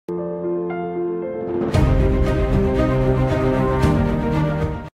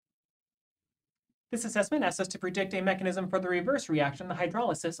This assessment asks us to predict a mechanism for the reverse reaction, the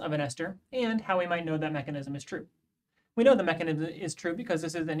hydrolysis of an ester, and how we might know that mechanism is true. We know the mechanism is true because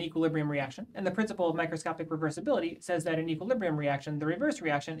this is an equilibrium reaction, and the principle of microscopic reversibility says that in equilibrium reaction, the reverse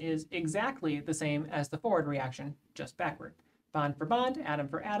reaction is exactly the same as the forward reaction, just backward. Bond for bond, atom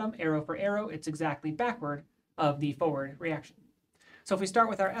for atom, arrow for arrow, it's exactly backward of the forward reaction. So if we start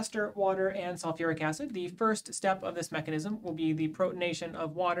with our ester, water, and sulfuric acid, the first step of this mechanism will be the protonation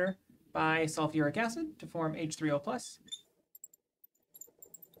of water by sulfuric acid to form H3O+.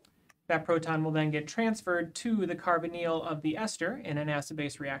 That proton will then get transferred to the carbonyl of the ester in an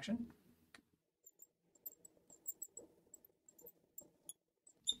acid-base reaction.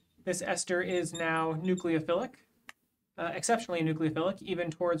 This ester is now nucleophilic, exceptionally nucleophilic,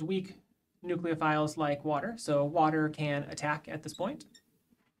 even towards weak nucleophiles like water. So water can attack at this point.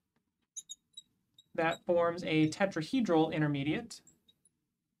 That forms a tetrahedral intermediate.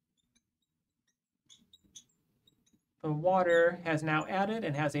 The water has now added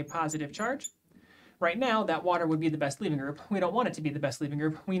and has a positive charge. Right now, that water would be the best leaving group. We don't want it to be the best leaving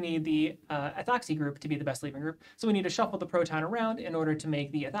group. We need the ethoxy group to be the best leaving group. So we need to shuffle the proton around in order to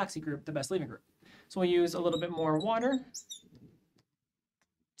make the ethoxy group the best leaving group. So we'll use a little bit more water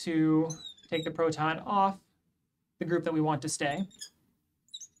to take the proton off the group that we want to stay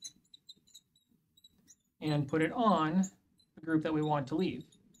and put it on the group that we want to leave.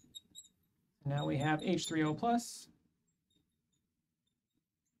 Now we have H3O+.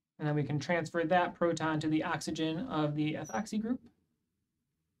 And then we can transfer that proton to the oxygen of the ethoxy group.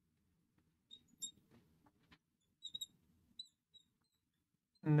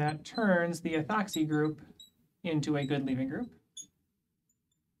 And that turns the ethoxy group into a good leaving group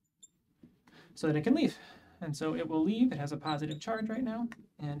so that it can leave. And so it will leave. It has a positive charge right now,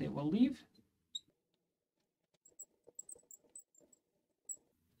 and it will leave.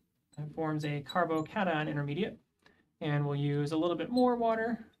 It forms a carbocation intermediate, and we'll use a little bit more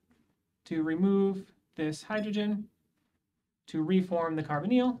water to remove this hydrogen, to reform the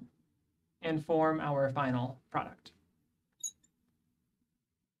carbonyl, and form our final product.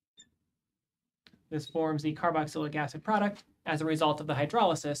 This forms the carboxylic acid product as a result of the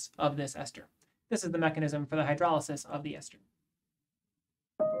hydrolysis of this ester. This is the mechanism for the hydrolysis of the ester.